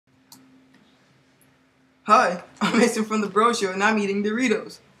Hi, I'm Mason from the Bro Show, and I'm eating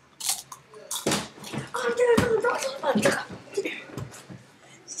Doritos.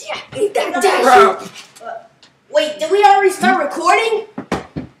 Yeah, eat that. Wait, did we already start recording?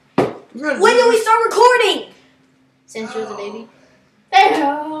 When did we start recording? Since you was a baby.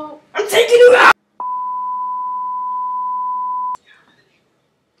 Hell, I'm taking you out.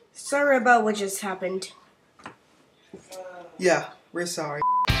 Sorry about what just happened. Yeah, we're sorry.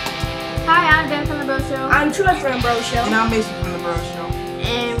 Hi, I'm Dan from the Bro Show. I'm Troy from the Bro Show. And I'm Mason from the Bro Show.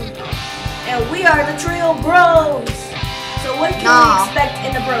 And we are the Trio Bros. So what can we expect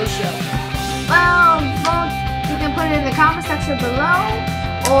in the Bro Show? Well, vote. You can put it in the comment section below,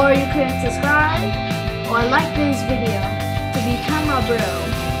 or you can subscribe or like this video to become a bro.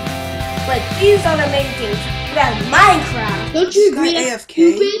 But these are the main things. We got Minecraft. Don't you agree that's that's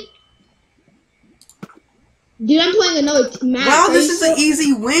stupid? Dude, I'm playing another match. Wow, this is an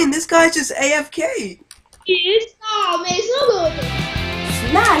easy win. This guy's just AFK. He is? Oh, man, it's not good with it.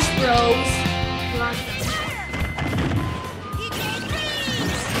 Smash Bros.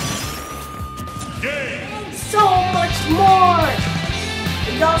 So much more.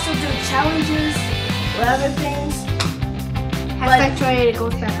 We also do challenges or other things. Hashtag try a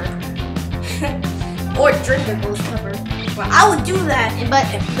ghost pepper. Or drink a ghost pepper. Well, I would do that. But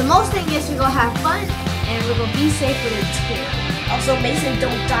the most thing is we're gonna have fun and we're gonna be safe with it too. Also, Mason,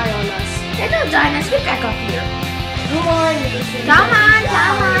 don't die on us. Hey, don't die, let's get back up here. Come on, Mason. Come on.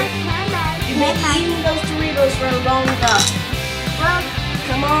 You've been eating those Doritos for long enough. Well,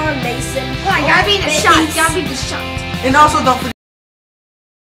 come on, Mason. come on, you gotta be the shot. You gotta be the shot. And also, don't forget.